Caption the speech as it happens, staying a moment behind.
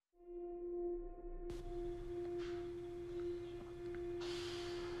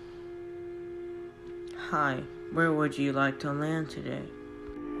Hi, where would you like to land today?